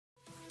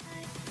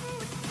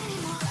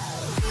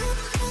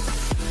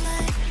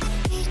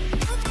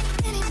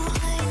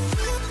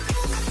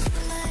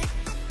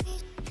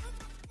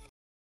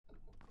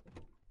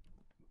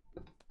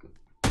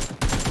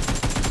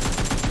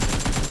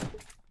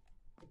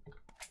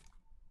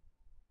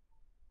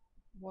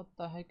What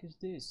the heck is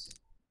this?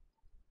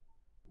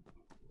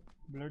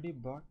 Bloody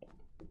bot.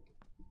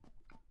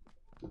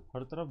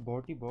 हर तरफ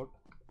bot he bought.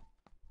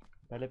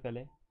 पहले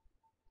पहले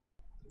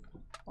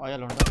आया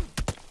लौंडा।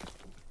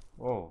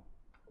 ओ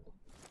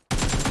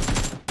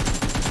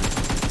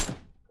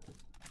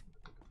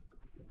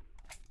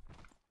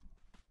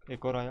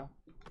एक और आया।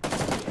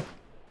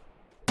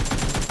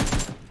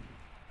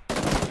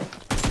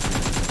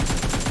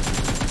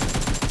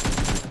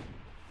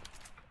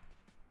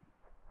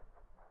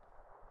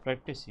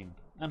 Practising,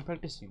 I am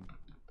practising.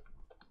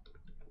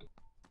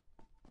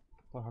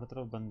 पर हर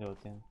तरफ बंदे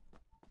होते हैं,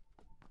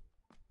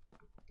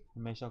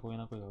 हमेशा कोई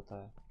ना कोई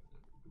होता है।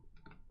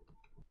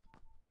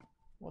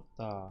 What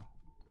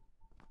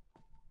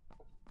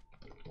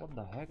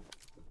the heck?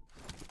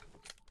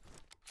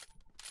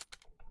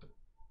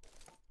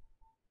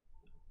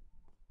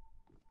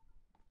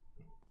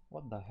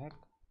 What the heck?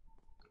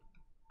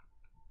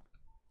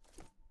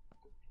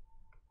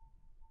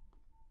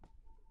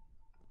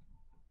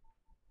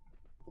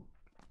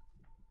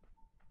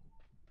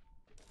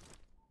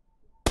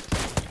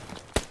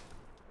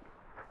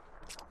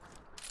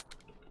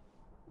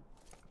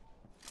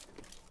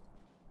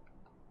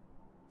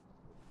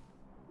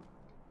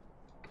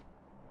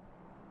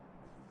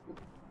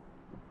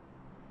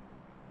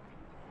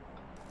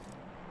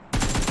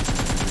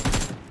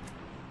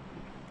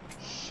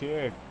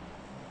 Shit.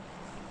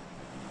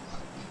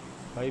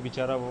 भाई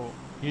बेचारा वो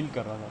हील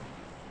कर रहा था।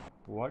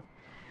 What?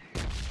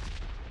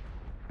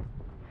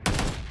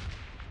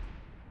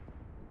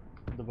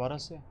 दोबारा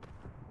से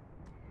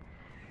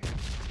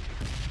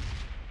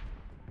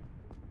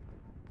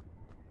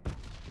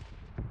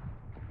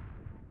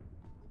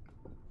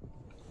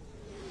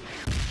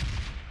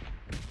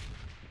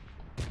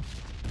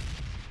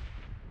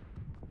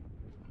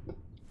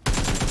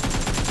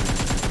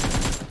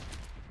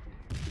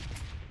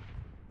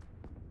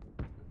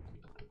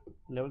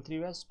level 3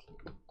 waste,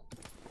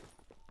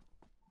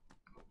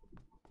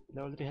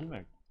 level 3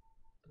 helmet.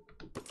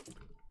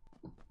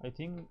 I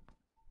think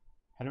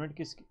helmet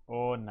की स्किन,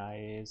 ओह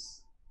नाइस।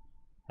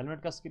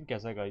 हेलमेट का स्किन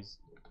कैसा है guys?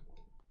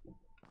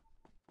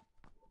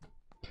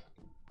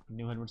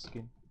 New helmet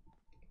skin.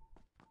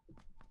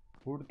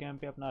 Food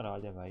camp पे अपना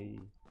राज है भाई।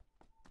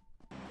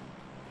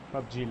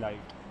 पबजी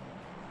लाइट,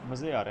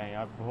 मज़े आ रहे हैं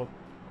यार बहुत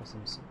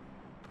कसम से।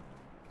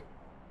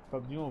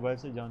 पबजी मोबाइल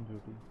से जान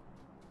छूटी।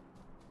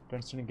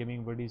 10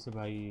 गेमिंग बड़ी से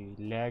भाई,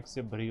 लैग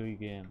से भरी हुई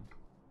गेम।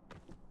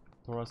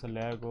 थोड़ा सा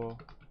लैग हो,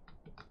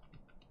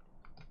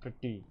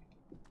 टट्टी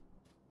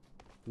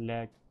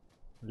लैग,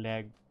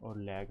 लैग और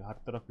लैग,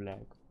 हर तरफ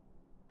लैग।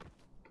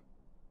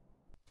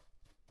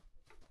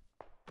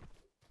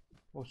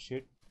 ओ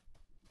शिट,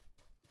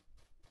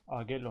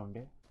 आगे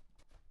लौंडे,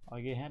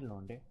 आगे हैं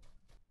लौंडे।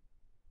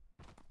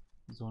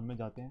 जोन में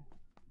जाते हैं।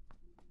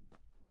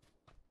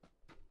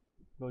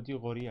 लो जी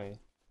गौरी आए।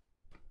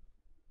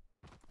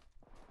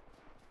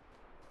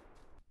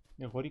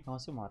 ये गौरी कहाँ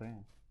से मार रहे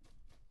हैं?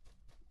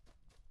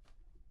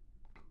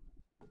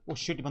 ओ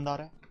शिट, बंदा आ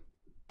रहा है।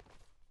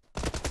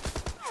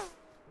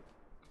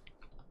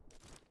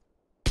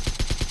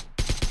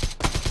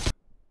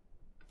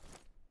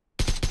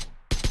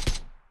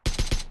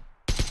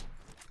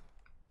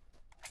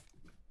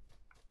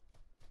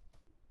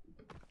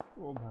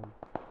 ओ भाई,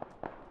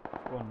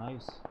 ओ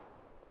नाइस।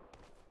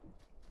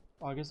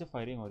 आगे से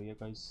फायरिंग हो रही है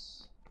गाइस,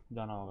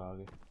 जाना होगा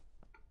आगे।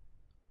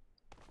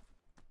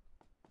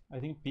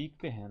 आई थिंक पीक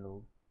पे हैं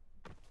लोग।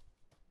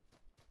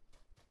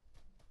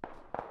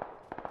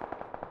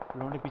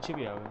 लौंडे पीछे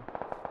भी आ गए।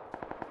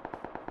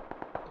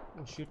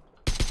 Oh shit,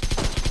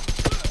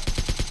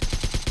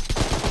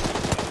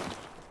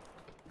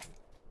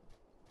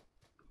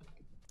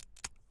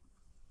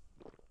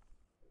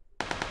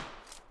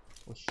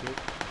 oh shit,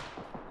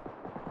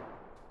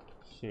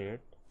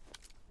 shit.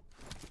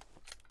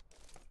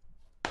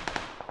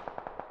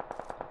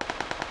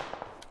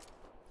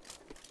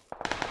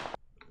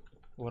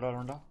 और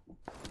लौंडा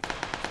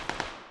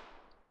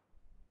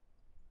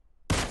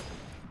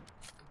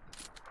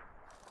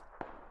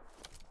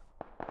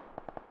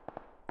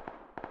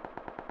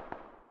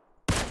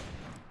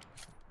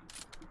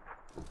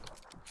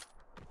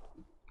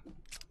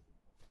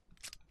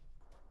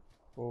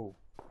ओ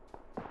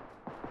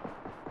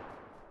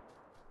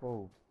ओ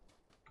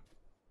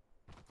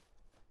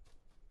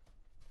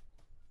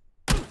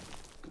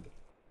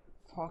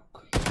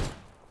फक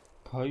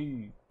भाई,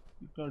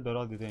 इतना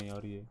डरा देते हैं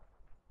यार ये।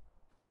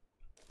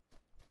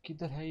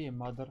 किधर है ये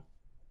मादर?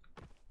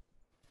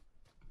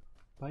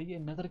 भाई ये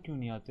नजर क्यों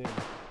नहीं आते?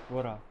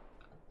 वो रहा।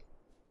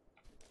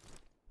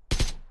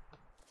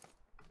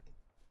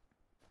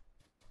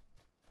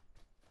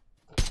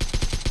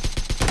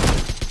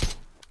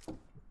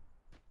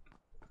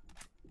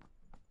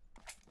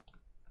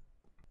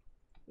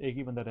 एक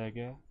ही बंदा रह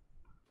गया है,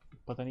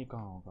 पता नहीं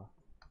कहाँ होगा।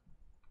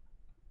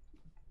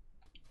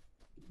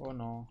 Oh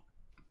no,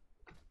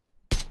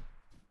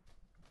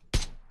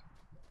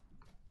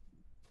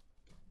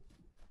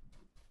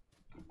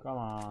 come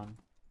on.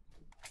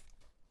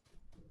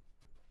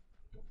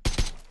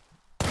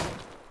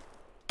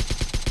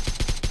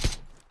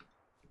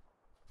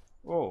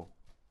 O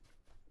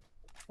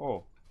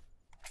oh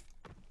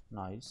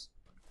nice.